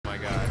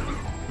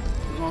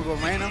gonna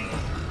go random.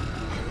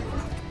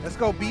 Let's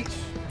go beach.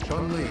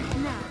 Chun-Li.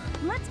 Now,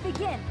 let's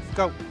begin. Let's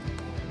go.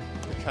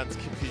 The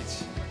Kansuki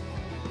Peach.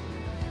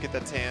 Get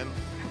that tan.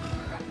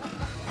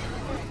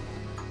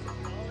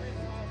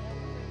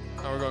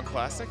 Oh, we're going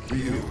classic?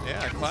 Ryu.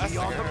 Yeah, classic.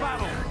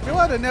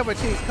 Joel never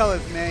change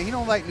colors, man. He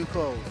don't like new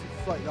clothes.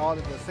 It's like all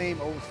of the same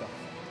old stuff.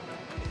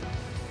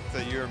 Is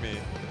that you or me?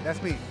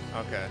 That's me.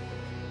 Okay.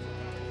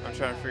 I'm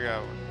trying to figure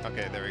out.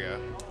 Okay, there we go.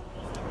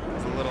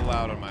 It's a little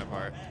loud on my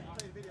part.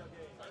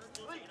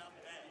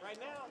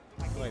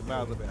 I feel like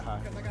miles a bit high.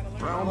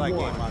 I Round like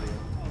one. game audio.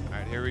 All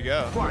right, here we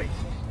go. Fight.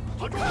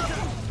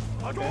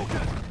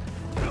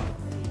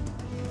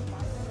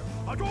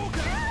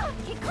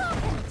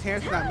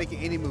 Terrance not making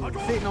any moves.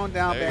 Sitting on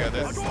down There you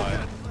go. back. There's a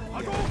slide.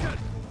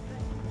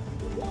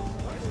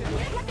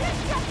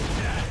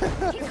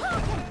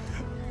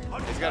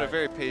 He's got a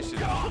very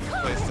patient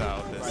play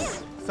style with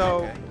this.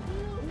 So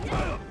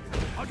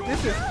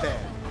this is bad.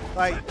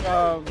 Like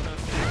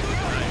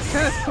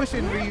Terrance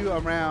pushing Ryu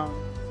around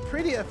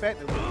pretty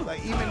effectively.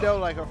 Like even though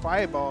like her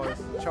fireball is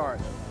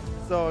charged.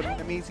 So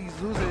that means he's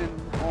losing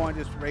on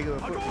just regular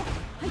football.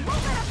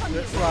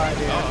 Good slide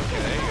there. Oh,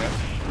 okay, there you go.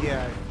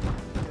 Yeah.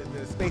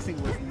 The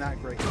spacing was not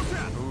great.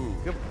 Ooh,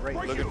 Good break.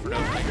 looking for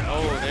those things.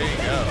 Oh, there you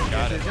go.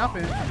 Got The it.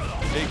 jumping.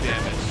 Big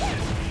damage.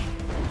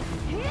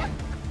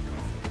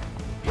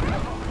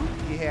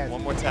 He has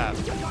One more tap.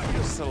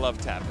 Just a love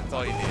tap. That's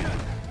all you need.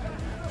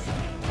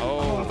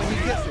 Oh, but Oh, he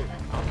gets it.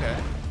 okay.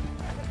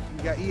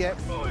 You got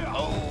EX.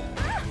 Oh,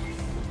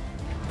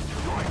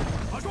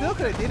 Still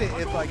could have did it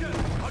if like he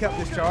kept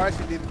his charge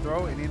and didn't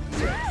throw and then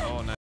EX.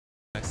 oh,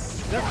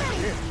 nice.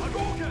 Definitely did.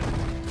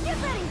 Get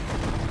ready.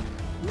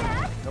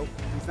 Yes. Nope,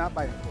 he's not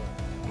biting for it.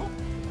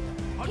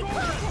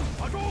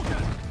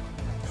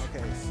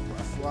 Okay,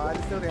 slide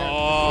is still there.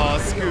 Oh,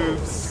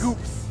 scoops.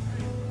 Scoops.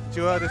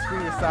 Joel the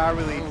screen with sigh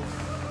relief.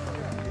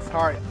 His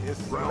heart is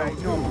back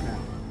normal now.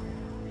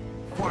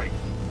 Fight.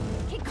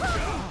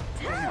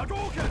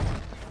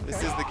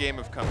 This is the game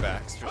of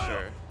comebacks for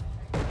sure.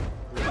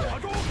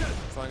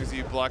 As long as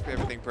you block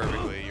everything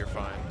perfectly, you're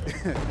fine.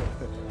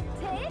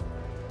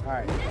 All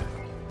right. Nice.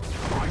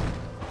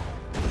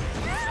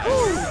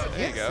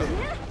 There you Gets go. it.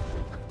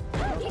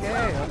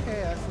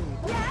 Okay, I see.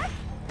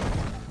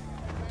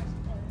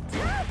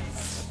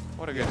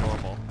 What a good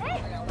normal.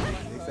 There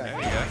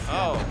Exactly. you go.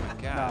 Oh, my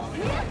God.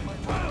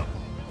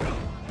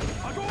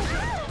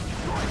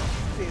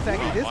 See,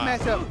 exactly.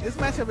 This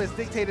matchup is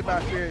dictated by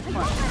Furious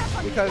Punch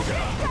because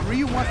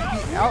Ryu wants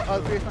to be out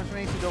of Furious Punch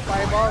range to go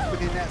fireball, but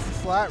then that's the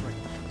slide ring.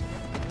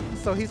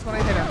 So he's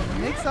going to ahead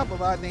and mix up a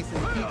lot of things to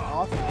keep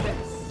off the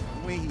fence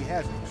when he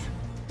has it.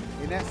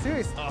 And that's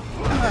serious. Oh.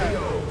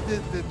 The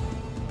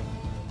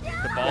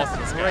The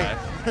Boston's guy.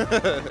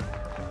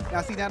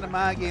 Now see, now the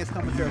mind games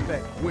come into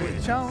effect.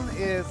 Chun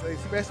is,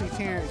 especially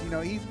Terrance, you know,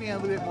 he's being a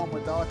little bit more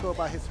methodical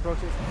about his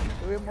approaches, a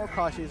little bit more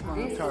cautious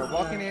when he tries to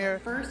walk in there,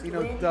 you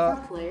know,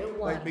 duck,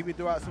 like maybe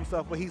throw out some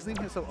stuff, but he's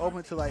leaving himself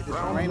open to like this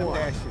random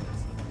dashes.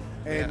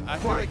 And I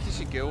feel like he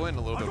should go in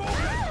a little bit more.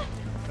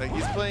 Like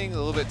he's playing a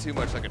little bit too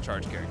much like a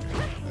charge character.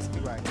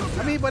 right.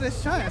 I mean, but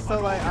it's Chun,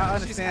 so like I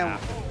understand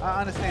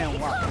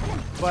why.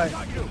 But you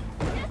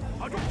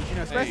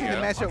know, especially in the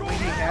matchup when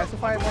he has the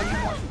fireball, he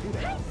wants to do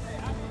that.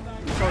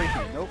 So he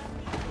can, nope.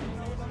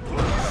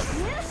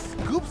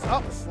 Scoops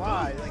up the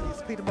slide, like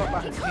he's picked him up by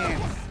his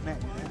hands. Man.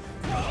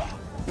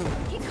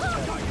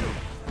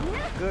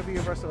 Good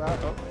reversal out.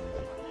 Oh.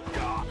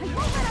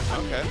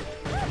 Okay.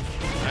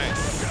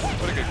 Nice.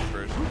 What a good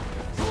conversion.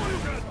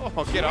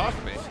 Oh, get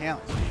off me.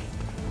 Challenge.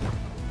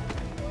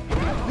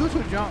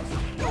 Neutral jumps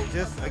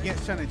just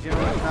against Chun in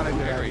general is not a good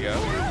There we idea. go.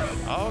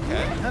 Oh,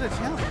 okay. Not a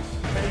challenge.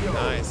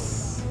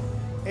 Nice.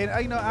 And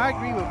you know, I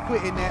agree with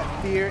putting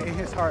that fear in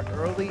his heart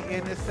early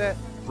in this set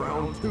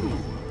Round two.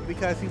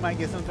 because he might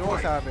get some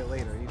throws out of it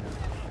later, you know.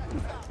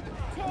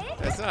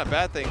 It's not a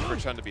bad thing for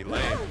Chun to be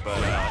lame, but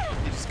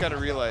you just got to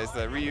realize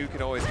that Ryu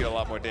can always get a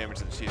lot more damage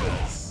than she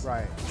does.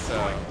 Right.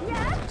 So you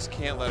just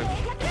can't let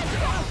him.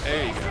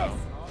 There you go.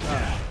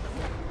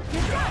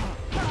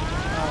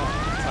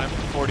 Time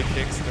for 40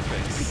 kicks in the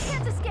face.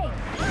 Can't escape.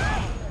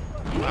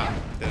 Wow,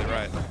 did it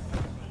right.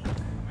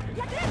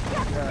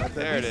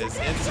 There it is.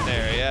 Instant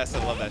air. Yes,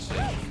 I love that shit.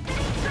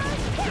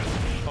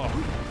 Oh.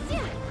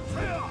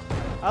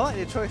 I like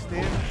the choice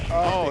then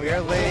of the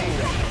air leg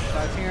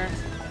by Terrance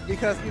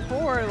because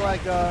before,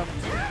 like, Terrance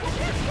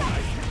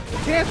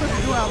was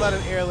doing a lot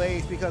of air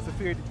legs because of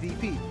fear of the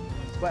DP.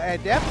 But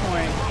at that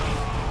point,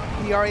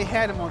 he already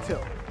had him on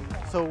tilt.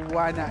 So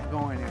why not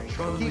go in there?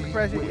 Keep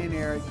pressure in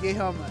there, get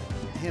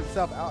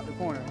himself out the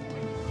corner,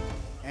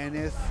 and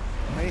it's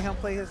made him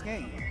play his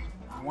game.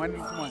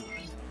 1-1.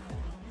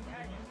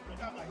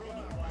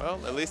 Well,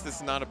 at least this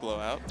is not a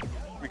blowout.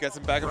 We got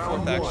some back and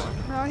forth action.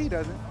 No, he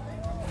doesn't.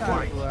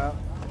 Time to blow out.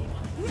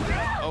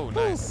 Oh,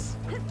 nice.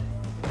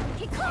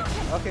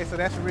 Okay, so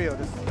that's real.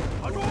 This is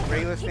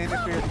regular standard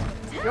fear.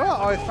 You'll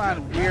always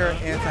find weird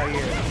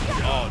anti-air.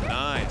 Oh,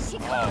 nice.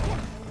 Oh,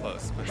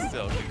 close, but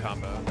still good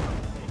combo.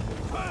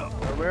 A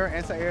rare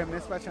anti-air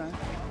missed by Chun.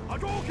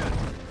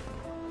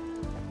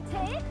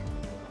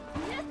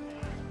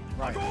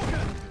 Right.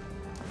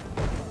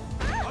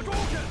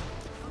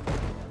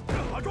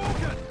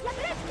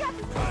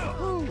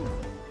 Ooh.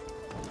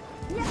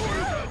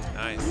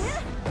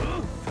 Nice.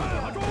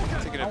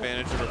 Taking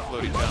advantage of her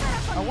floaty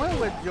jump. I wonder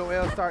would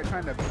Joel start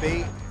trying to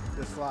bait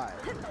the slide.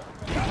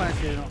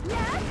 Punch it.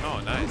 Oh,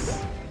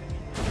 nice.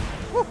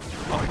 Woo.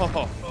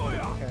 Oh,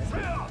 Okay.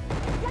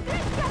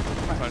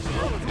 punch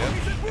him. Yep,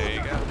 there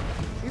you go.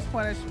 He's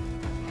punished,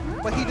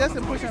 but he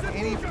doesn't push him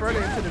any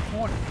further into the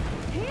corner.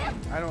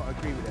 I don't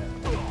agree with that.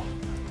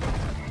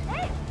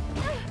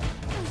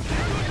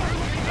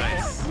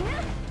 Nice.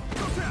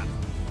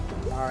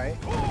 All right.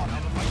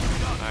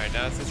 Alright,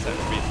 now it's a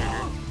SFV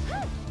trigger.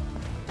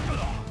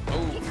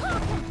 Oh,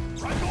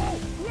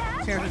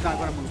 Terrance is not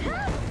going to move.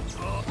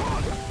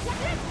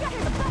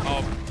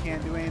 oh,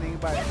 Can't do anything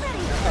about it.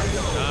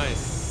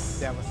 nice.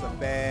 That was some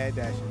bad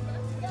dashing.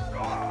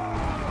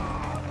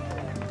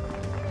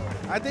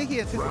 I think he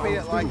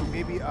anticipated like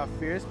maybe a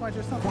fierce punch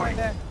or something like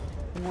that.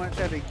 He wanted to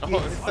try to get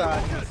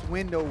this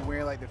window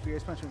where like the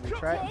fierce punch would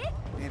retract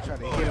and then try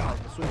to hit him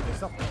like the sweep or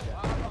something like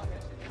that.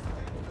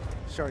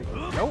 Shorty.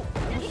 Nope.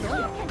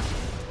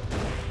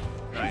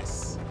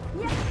 Nice.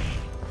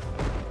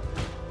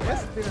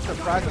 That's been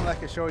surprising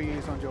like a Shorty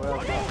use on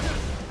Joel's ball.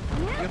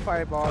 Good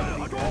fireball to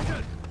beat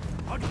that.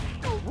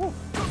 Woo. All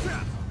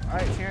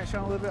right, Terrance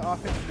showing a little bit of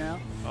offense now.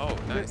 Oh,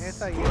 Good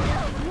nice. anti-air.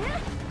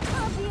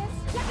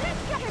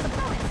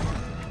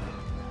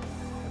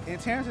 And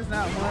Terrance is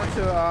not one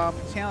to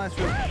challenge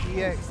with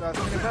EX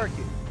spinning bird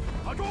kick.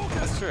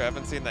 That's true, I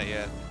haven't seen that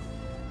yet.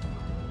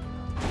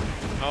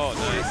 Oh,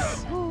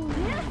 nice.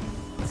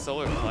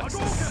 Solar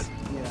plexus.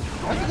 Yeah,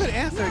 that's a good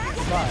answer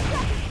against slide.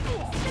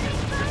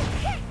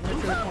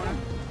 Into the corner.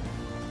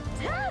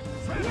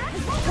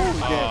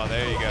 Oh,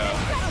 there you go.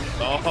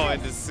 Oh,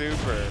 into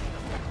super.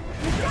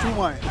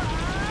 2-1.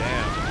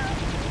 Damn.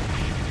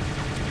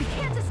 You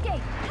can't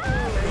escape.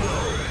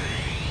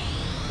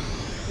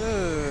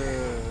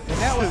 Good. And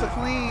that was a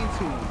clean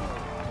 2.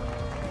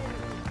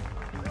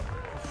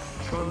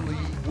 Chun-Li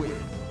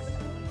wins.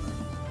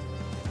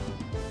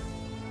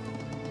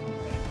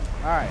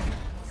 All right,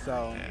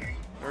 so Man,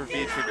 her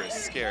V trigger is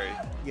scary.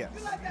 yes.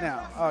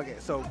 Now, okay,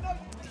 so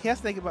he has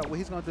to think about what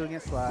he's going to do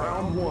against slide.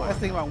 Round He one. has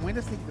to think about when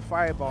to sneak the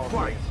fireball.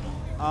 Fight.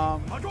 I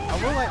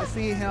would like to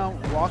see him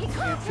walk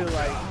into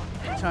like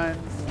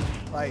Chun's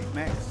like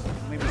max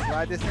maybe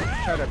slide distance,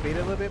 try to bait it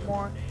a little bit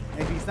more.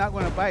 And if he's not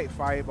going to bite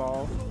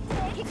fireball,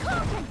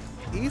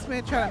 he's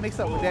been trying to mix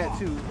up with that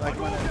too, like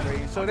when it's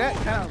range. So that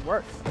kind of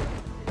works.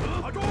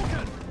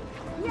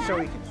 So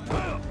he can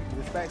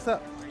this backs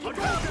up.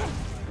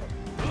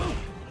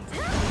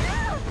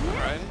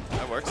 Alright,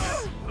 that works.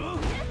 Here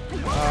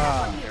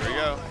we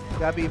go.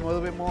 Gotta be a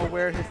little bit more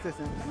aware of his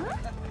distance.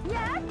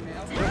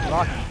 Good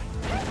blocking.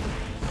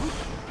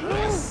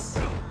 Nice.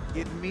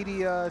 Get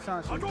media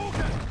chance.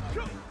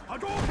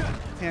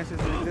 Terrance is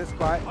in a good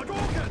spot.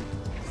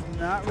 He's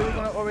not really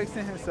going to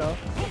overextend himself,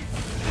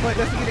 but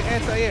doesn't get an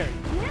anti-air.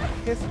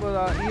 Hits with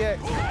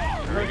EX.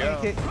 Hurricane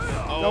kick.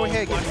 Oh, Go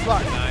ahead, gets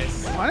blocked.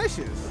 Nice.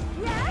 Punishes.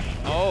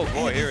 Oh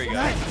boy, here we go.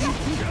 Nice.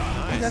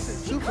 He does it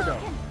Nice. super though.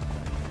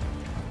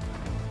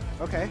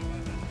 Okay.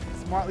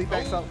 Smartly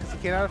backs up because he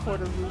cannot afford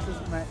to lose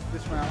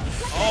this round.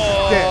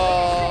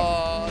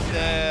 Oh,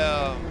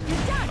 damn.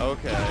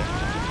 Okay.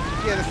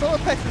 Yeah, the solar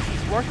plexus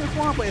is working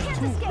for him, but it's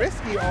too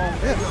risky on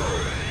this.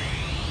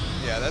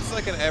 Yeah, that's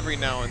like an every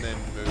now and then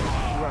move.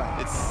 Right.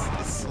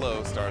 It's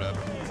slow startup.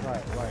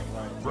 Right.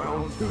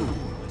 Round 2.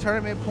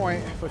 Tournament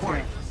point for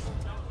Terrance.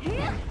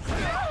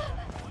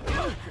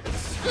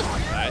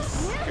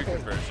 Nice. Good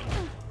conversion.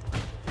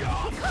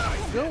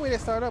 Good way to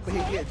start up, but he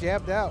get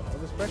jabbed out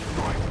of his pressure.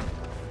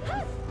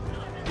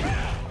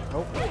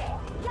 Nope.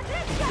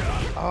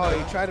 Oh,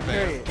 he tried to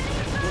parry it.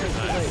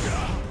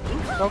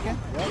 Spoken.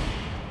 Yep.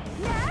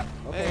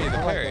 Okay, Hey, the I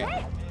like parry.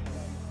 that.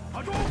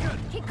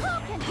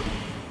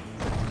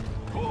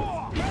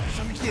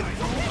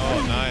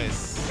 Oh,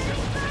 nice.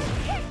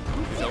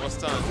 It's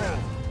almost done.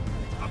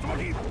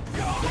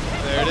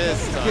 There it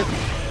is. Done.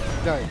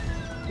 Done.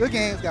 Good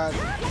games, guys.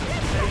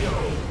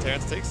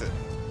 Terrance takes it.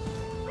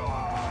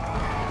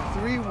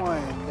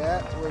 3-1.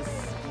 That was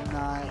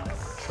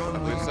nice. I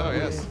believe so,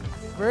 yes.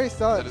 Very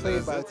solid Is play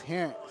it? by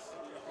Terrance.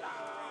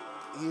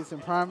 He's in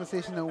prime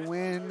position to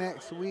win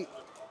next week.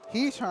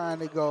 He's trying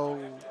to go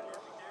on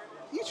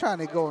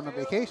a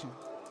vacation.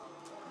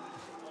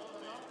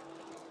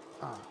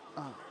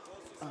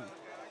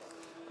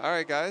 All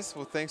right, guys.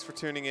 Well, thanks for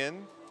tuning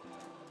in.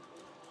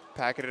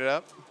 Packing it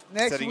up.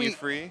 Next setting you week.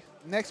 free.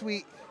 Next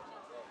week,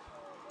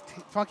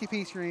 Funky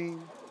P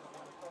Stream,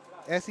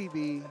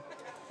 SEB,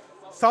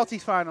 Salty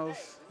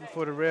Finals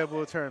for the Red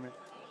Bull tournament.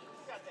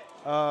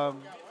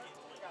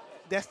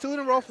 That's 2 in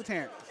a row for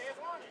Terrance.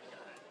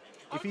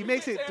 If he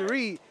makes it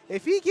 3,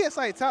 if he gets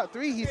like top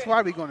 3, he's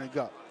probably going to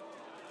go.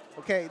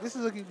 Okay, this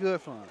is looking good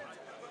for him.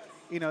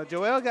 You know,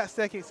 Joel got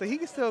second, so he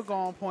can still go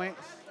on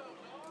points.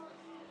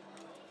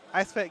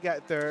 Icepet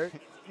got third.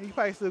 He can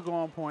probably still go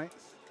on points.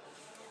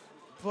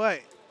 But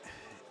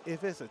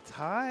if it's a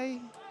tie,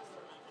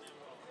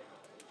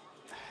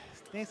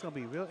 I think it's gonna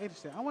be real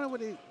interesting. I wonder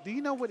what they do.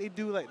 You know what they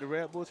do like the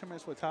Red Bull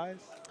tournaments for ties?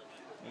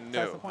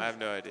 No, I have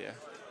no idea.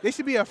 They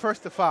should be a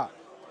first to 5.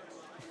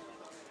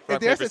 If Rock,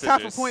 there's paper, a tie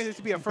for scissors. points, it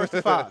should be a first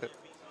to 5.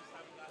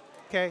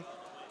 Okay,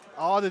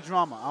 all the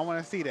drama. I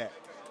want to see that.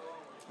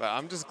 But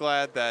I'm just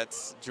glad that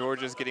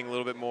Georgia's getting a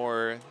little bit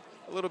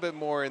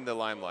more in the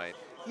limelight.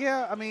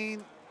 Yeah, I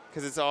mean,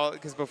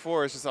 Because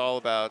before it's just all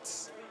about,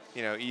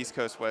 you know, East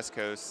Coast, West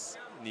Coast,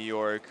 New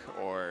York,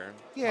 or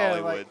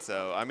Hollywood. like-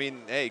 So I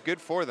mean, hey, good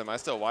for them. I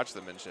still watch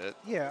them and shit.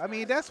 yeah, I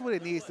mean that's what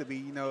it needs to be.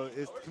 You know,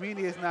 the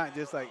community is not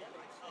just like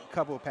a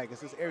couple of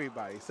packets; it's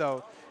everybody.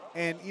 So,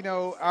 and you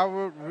know, I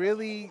would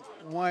really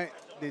want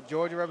the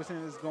Georgia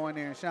representatives go in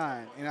there and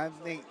shine. And I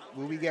think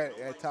when we get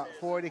at top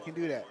 4, they can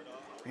do that,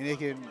 and they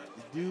can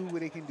do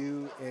what they can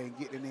do and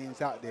get their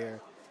names out there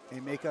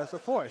and make us a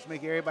force,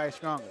 make everybody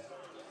stronger.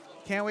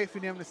 Can't wait for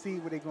them to see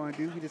what they're going to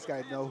do. We just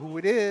got to know who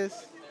it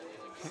is.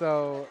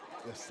 So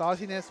the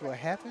sauciness will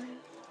happen,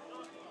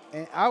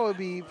 and I would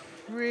be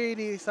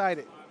pretty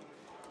excited,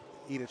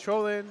 either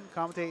trolling,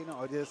 commentating,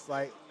 or just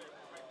like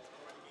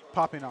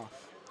popping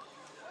off.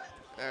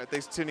 All right,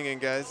 thanks for tuning in,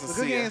 guys. So We'll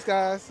good see ya. games,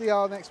 guys. See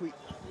y'all next week.